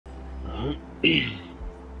Alright,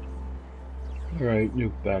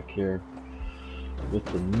 Nuke back here with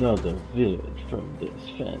another vid from this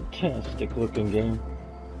fantastic looking game.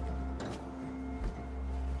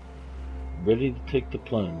 Ready to take the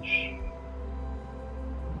plunge.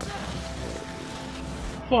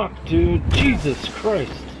 Fuck, dude. Jesus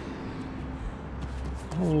Christ.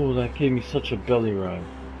 Oh, that gave me such a belly ride.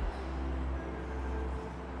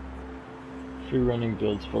 Free running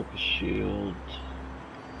builds focus shield.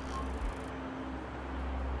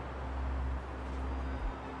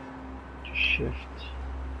 Shift.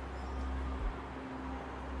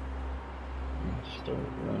 And start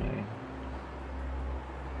running.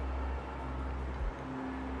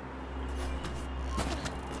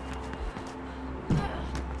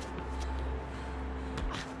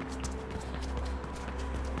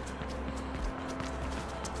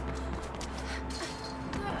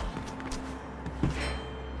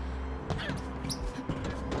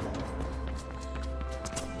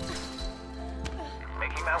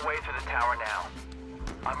 Making my way to the tower now.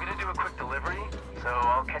 I'm gonna do a quick delivery, so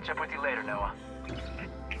I'll catch up with you later, Noah.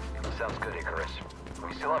 Sounds good, Icarus.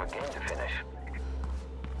 We still have a game to finish.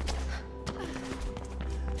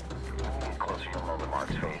 Get closer, you'll know the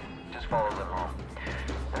marks, Faith. Just follow them home.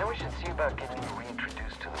 And then we should see about getting you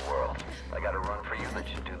reintroduced to the world. I got a run for you that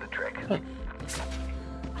should do the trick.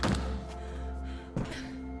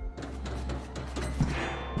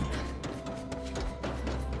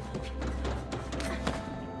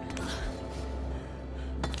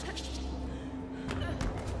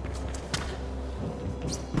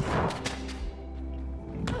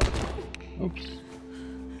 Oops.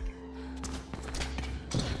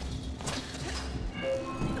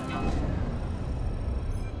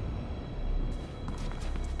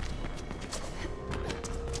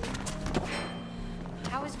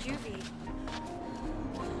 How is Juvie?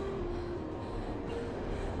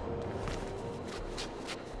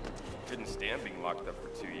 Couldn't stand being locked up for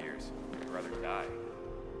 2 years. I'd rather die.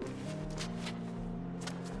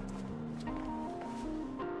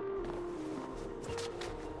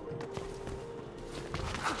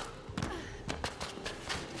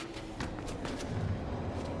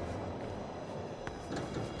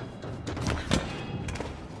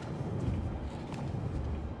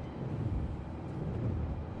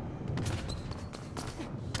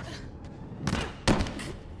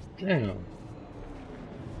 Damn.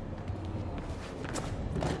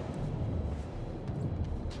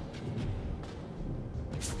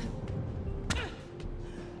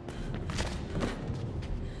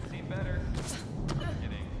 Seen better.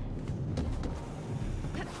 Kidding.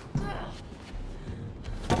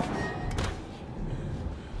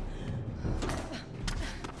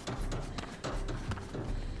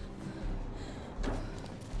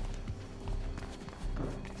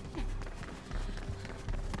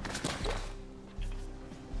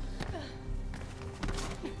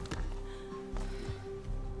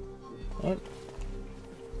 What?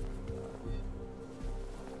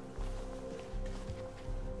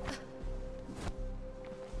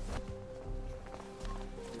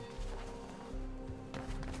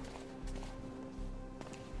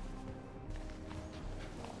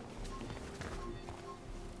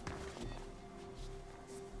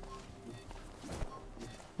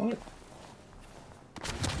 What?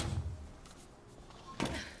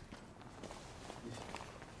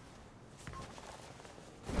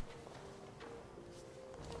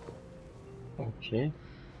 Okay.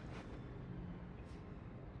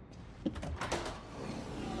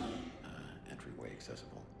 Entryway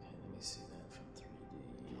accessible. Let me see that from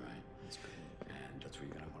 3D. Right. That's great. And that's where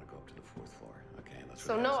you're gonna want to go up to the 4th floor. Okay, that's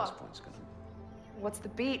So where the access Noah. point's gonna. What's the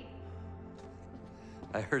beat?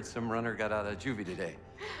 I heard some runner got out of juvie today.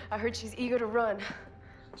 I heard she's eager to run.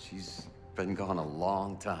 She's been gone a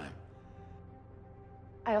long time.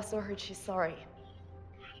 I also heard she's sorry.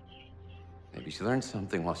 Maybe she learned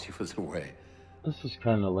something while she was away. This is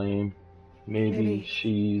kind of lame. Maybe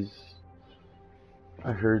she's...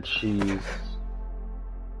 I heard she's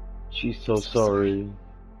so sorry.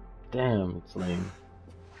 Damn, it's lame.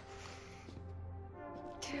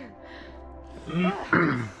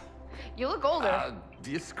 You look older.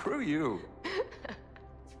 Screw you.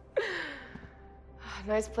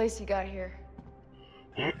 Nice place you got here.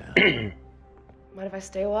 Yeah. Mind if I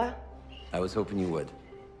stay a while? I was hoping you would.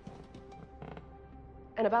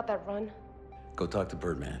 And about that run? Go talk to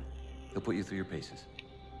Birdman. He'll put you through your paces.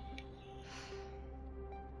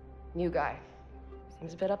 New guy.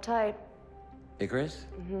 Seems a bit uptight. Hey, Chris?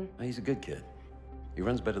 Mm-hmm. Oh, he's a good kid. He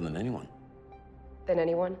runs better than anyone. Than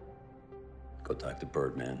anyone? Go talk to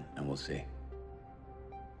Birdman, and we'll see.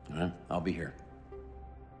 All right? I'll be here.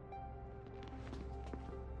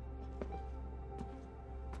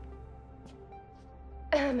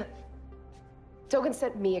 Dogan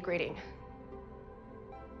sent me a greeting.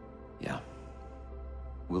 Yeah.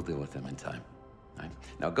 We'll deal with them in time. All right.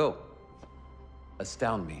 Now go.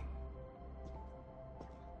 Astound me.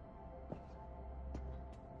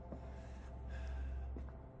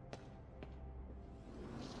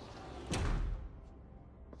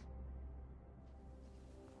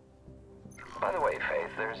 By the way,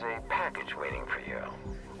 Faith, there's a package waiting for you.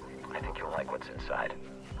 I think you'll like what's inside.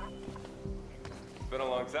 It's been a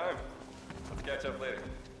long time. Let's catch up later.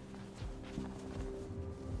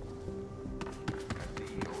 As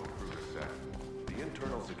CEO of Kruger said, the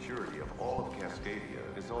internal security of all of Cascadia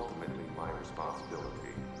is ultimately my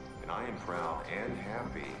responsibility, and I am proud and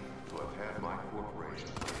happy to have had my corporation.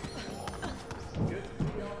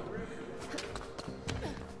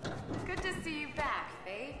 Good to see you back,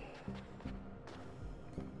 Faith.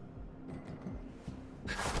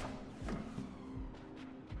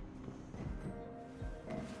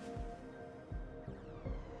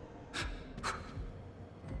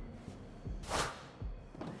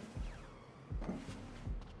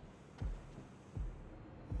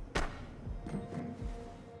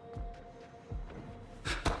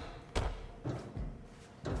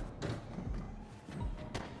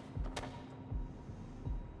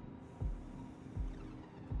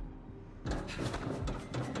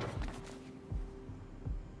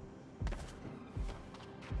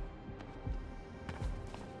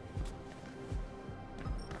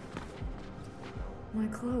 My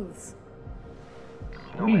clothes.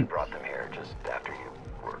 Nobody brought them here just after you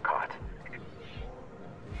were caught.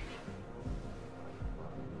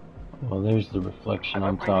 Well, there's the reflection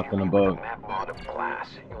I'm upgraded talking you with about. a map mod of glass.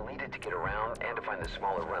 You'll need it to get around and to find the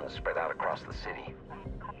smaller runs spread out across the city.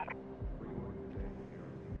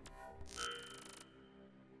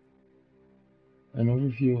 An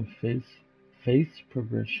overview of Faith's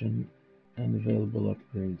progression and available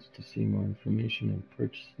upgrades. To see more information and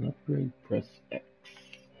purchase an upgrade, press X.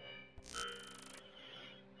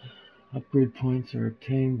 Upgrade points are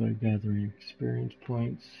obtained by gathering experience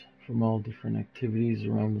points from all different activities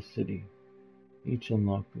around the city. Each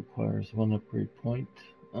unlock requires 1 upgrade point.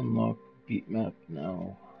 Unlock beat map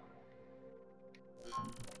now.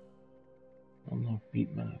 Unlock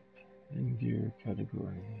beat map in gear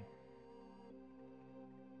category.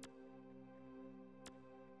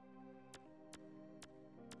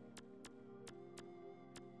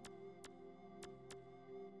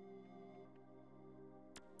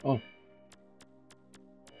 Oh.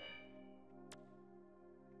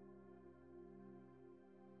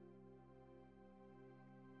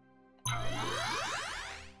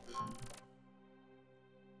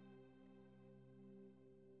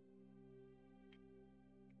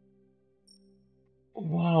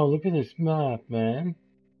 Wow, look at this map, man.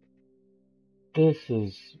 This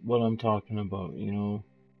is what I'm talking about, you know.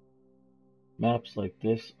 Maps like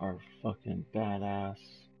this are fucking badass.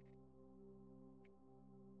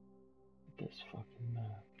 This fucking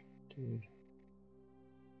map, dude.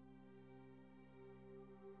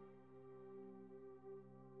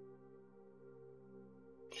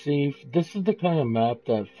 See, this is the kind of map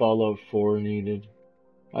that Fallout 4 needed.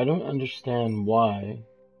 I don't understand why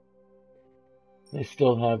they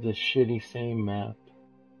still have this shitty same map.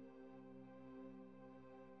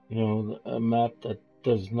 You know, a map that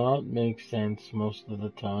does not make sense most of the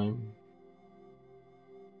time.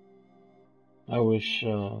 I wish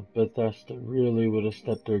Bethesda really would have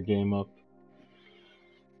stepped their game up.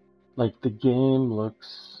 Like, the game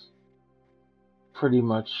looks pretty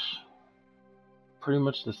much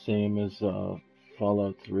the same as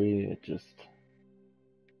Fallout 3. It just,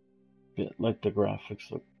 like, the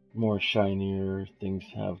graphics look more shinier, things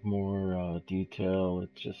have more detail.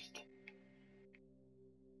 It just,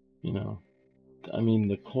 you know, I mean,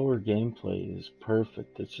 the core gameplay is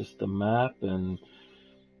perfect. It's just the map, and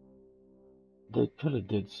they could have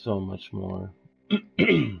did so much more.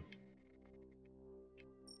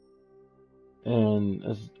 And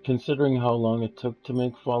as considering how long it took to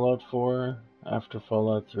make Fallout 4 after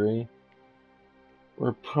Fallout 3,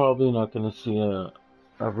 we're probably not going to see a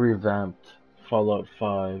revamped Fallout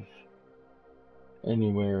 5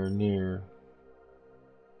 anywhere near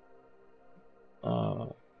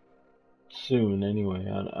soon anyway.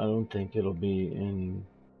 I don't think it'll be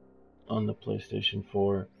on the PlayStation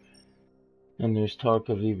 4. And there's talk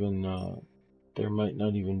of even there might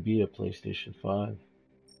not even be a PlayStation 5.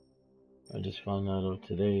 I just found that out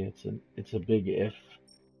today. It's a big if.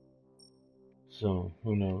 So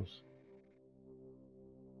who knows?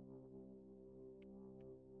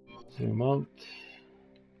 Zoom out.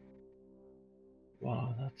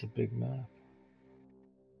 Wow, that's a big map.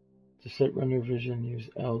 To set runner vision, use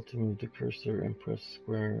L to move the cursor and press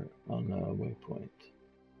square on the waypoint.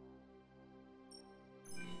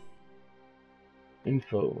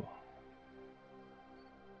 Info.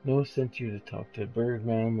 Noah sent you to talk to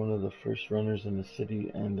Birdman, one of the first runners in the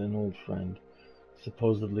city and an old friend.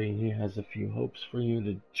 Supposedly he has a few hoops for you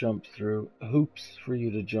to jump through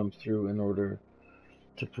in order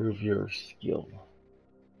to prove your skill.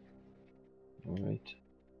 Alright.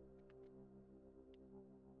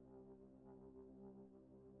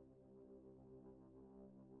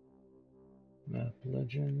 Map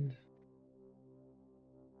legend.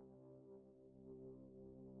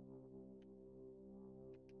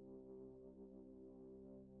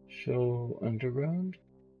 Show underground.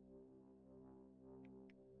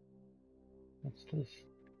 What's this?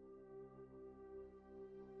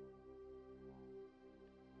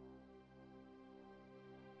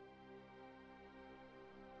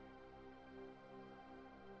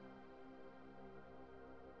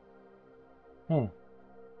 Huh.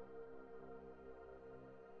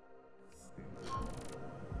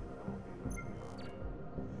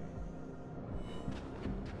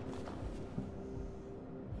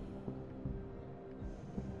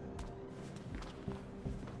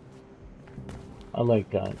 I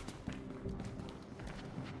like that.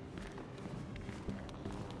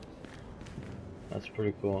 That's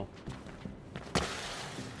pretty cool.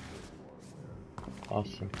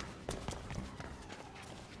 Awesome.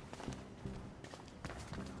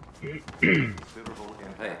 Considerable Hey,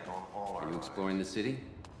 impact on all our are you lives. exploring the city?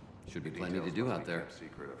 Should be plenty to Details do must out be there. kept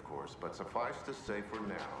secret, of course, but suffice to say for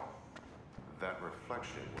now, that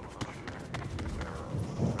reflection will usher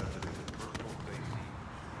President personal safety.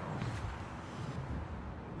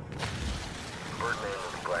 Birdman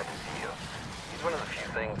will be glad to see you. He's one of the few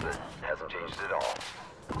things that hasn't changed at all.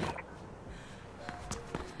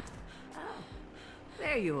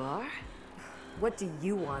 There you are. What do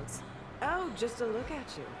you want? Oh, just a look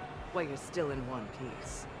at you. While you're still in one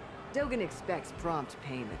piece. Dogan expects prompt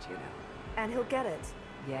payment, you know. And he'll get it.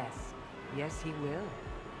 Yes. Yes, he will.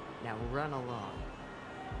 Now run along.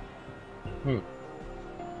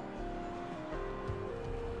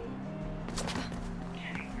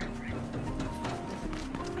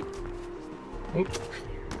 Oops.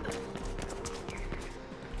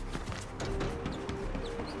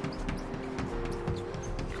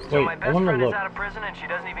 So Wait, my I best wanna friend is look. out of prison and she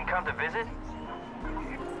doesn't even come to visit?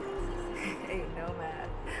 Hey, Nomad.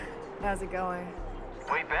 How's it going?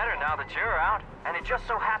 Way better now that you're out. And it just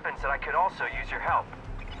so happens that I could also use your help.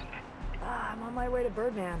 I'm on my way to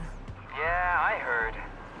Birdman. Yeah, I heard.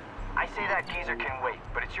 I say that geezer can wait,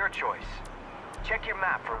 but it's your choice. Check your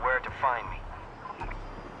map for where to find me.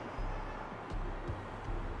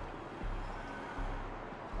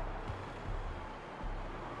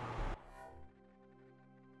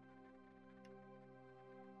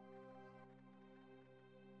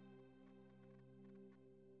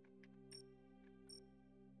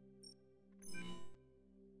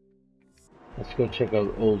 Let's go check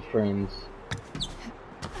out old friends.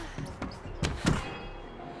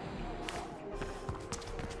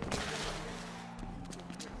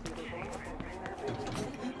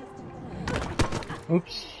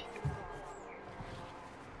 Oops.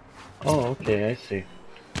 Oh, okay, I see.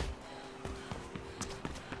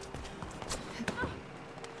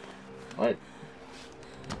 What?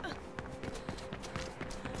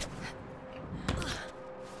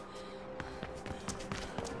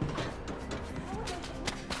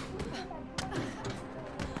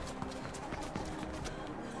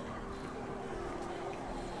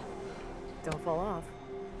 Don't fall off.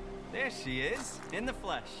 There she is, in the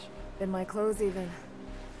flesh. In my clothes, even.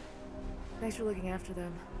 Thanks for looking after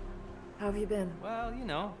them. How have you been? Well, you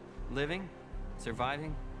know, living,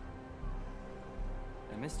 surviving.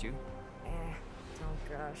 I missed you. Don't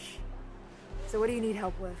gush. So what do you need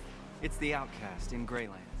help with? It's the Outcast in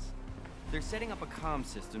Greylands. They're setting up a comm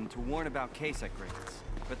system to warn about case upgrades,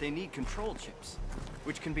 but they need control chips,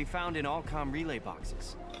 which can be found in all comm relay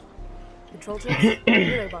boxes. Control chips?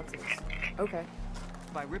 Relay boxes. Okay.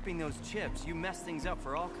 By ripping those chips, you mess things up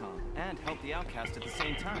for Allcom and help the Outcast at the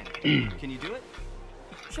same time. Can you do it?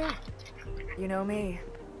 Sure. You know me.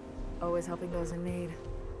 Always helping those in need.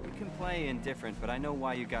 You can play indifferent, but I know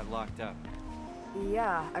why you got locked up.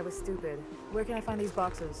 Yeah, I was stupid. Where can I find these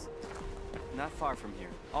boxes? Not far from here.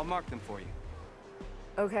 I'll mark them for you.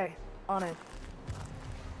 Okay, on it.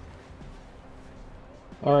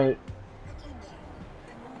 Alright.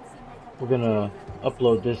 We're gonna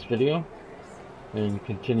upload this video and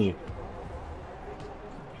continue.